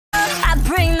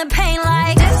bring the pain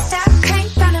like this, that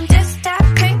crank venom, this, that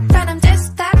crank venom, this,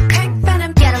 that crank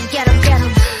venom. Get 'em, get 'em, get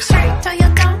 'em. Straight till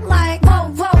you don't like.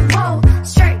 Whoa, whoa, whoa.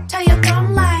 Straight till you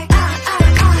don't like.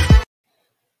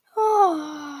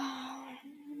 Oh,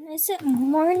 is it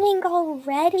morning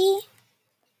already?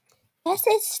 Guess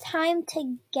it's time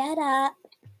to get up.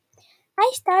 Hi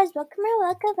stars,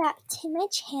 welcome back to my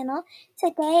channel.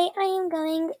 Today I am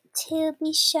going to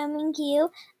be showing you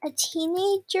a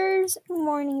teenager's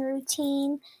morning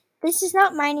routine. This is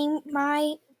not my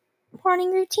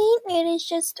morning routine, it is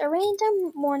just a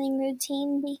random morning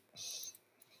routine.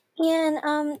 And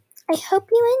I hope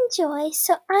you enjoy.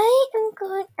 So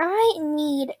I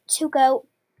need to go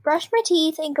brush my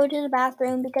teeth and go to the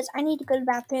bathroom because I need to go to the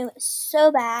bathroom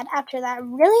so bad after that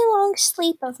really long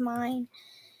sleep of mine.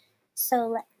 So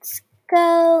let's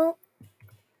go.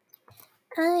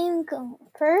 I'm going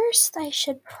first. I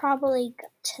should probably go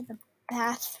to the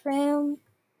bathroom.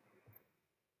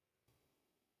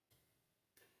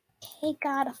 Okay,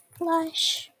 gotta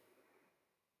flush.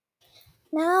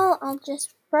 Now I'll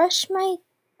just wash my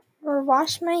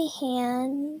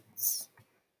hands.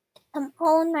 I'm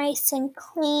all nice and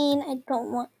clean. I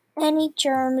don't want any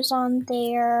germs on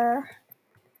there.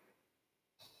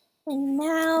 And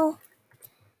now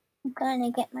I'm gonna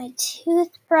get my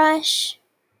toothbrush.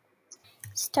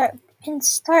 Start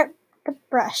the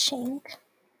brushing.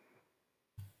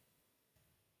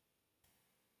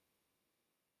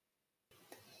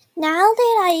 Now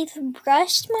that I've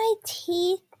brushed my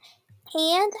teeth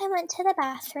and I went to the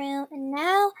bathroom, and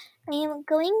now I am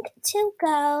going to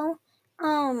go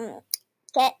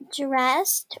get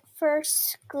dressed for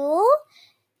school.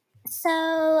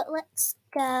 So let's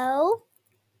go.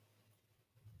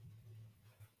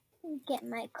 Get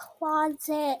my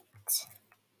closet.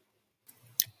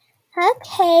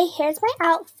 Okay, here's my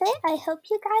outfit. I hope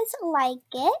you guys like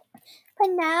it. But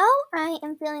now I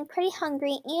am feeling pretty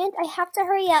hungry and I have to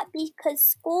hurry up because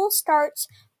school starts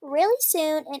really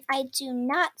soon and I do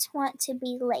not want to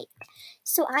be late.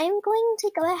 So I'm going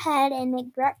to go ahead and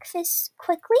make breakfast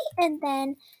quickly and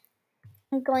then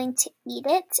I'm going to eat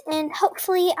it, and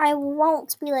hopefully I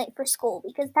won't be late for school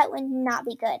because that would not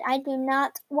be good. I do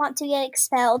not want to get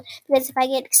expelled because if I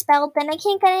get expelled, then I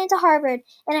can't get into Harvard,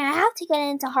 and I have to get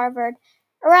into Harvard,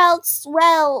 or else,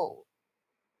 well,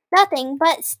 nothing,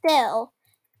 but still.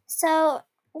 So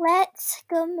let's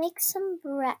go make some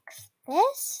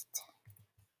breakfast.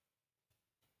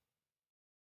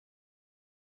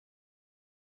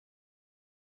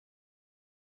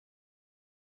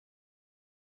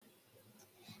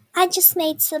 I just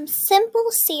made some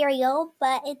simple cereal,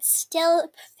 but it's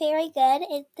still very good.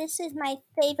 This is my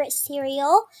favorite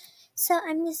cereal. So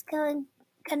I'm just gonna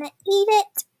eat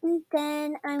it, and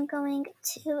then I'm going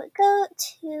to go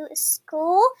to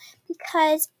school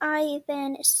because I've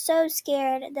been so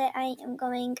scared that I am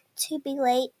going to be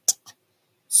late.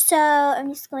 So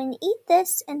I'm just going to eat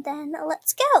this, and then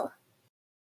let's go.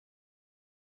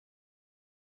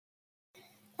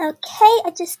 Okay,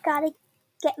 I just gotta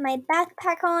get my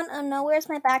backpack on. Oh no, where's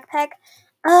my backpack?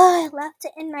 Oh, I left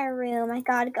it in my room. I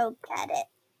gotta go get it.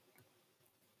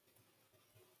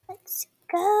 Let's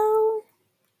go.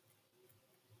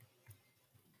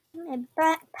 My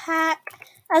backpack.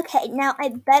 Okay, now I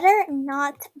better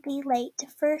not be late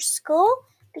for school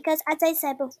because, as I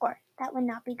said before, that would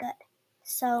not be good.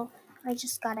 So I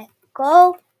just gotta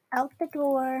go out the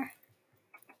door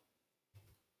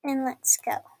and let's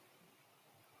go.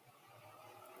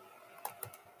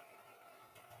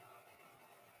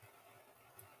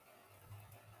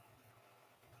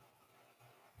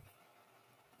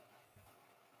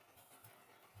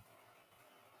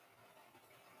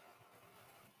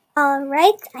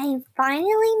 Alright, I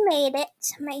finally made it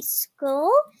to my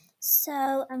school,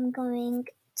 so I'm going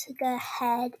to go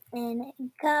ahead and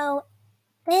go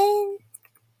in.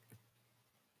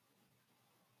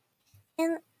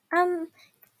 And I'm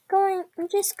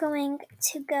just going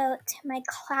to go to my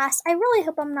class. I really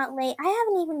hope I'm not late. I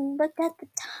haven't even looked at the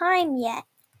time yet.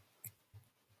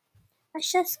 Let's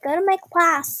just go to my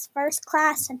class, first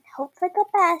class, and hope for the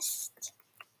best.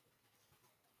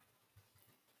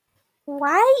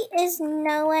 Why is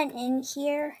no one in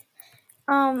here?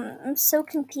 I'm so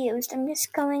confused. I'm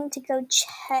just going to go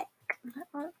check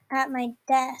at my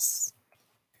desk.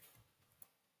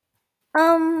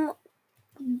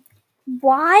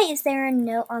 Why is there a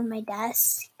note on my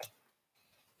desk?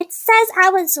 It says I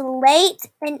was late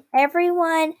and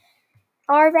everyone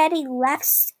already left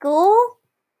school?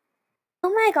 Oh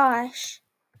my gosh.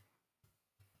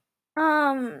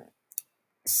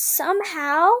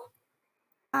 Somehow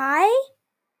I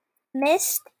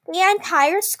missed the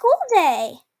entire school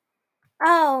day.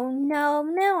 Oh, no,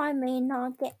 now I may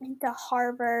not get into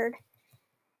Harvard.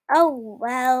 Oh,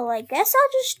 well, I guess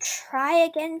I'll just try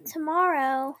again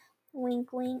tomorrow.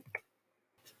 Wink, wink.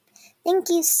 Thank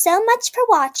you so much for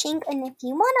watching, and if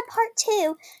you want a part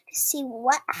 2 to see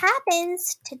what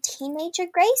happens to teenager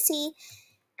Gracie,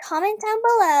 comment down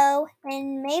below,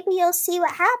 and maybe you'll see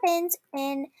what happens,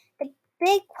 and the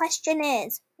big question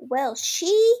is, will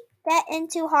she get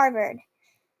into Harvard?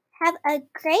 Have a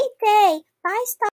great day. Bye, Star.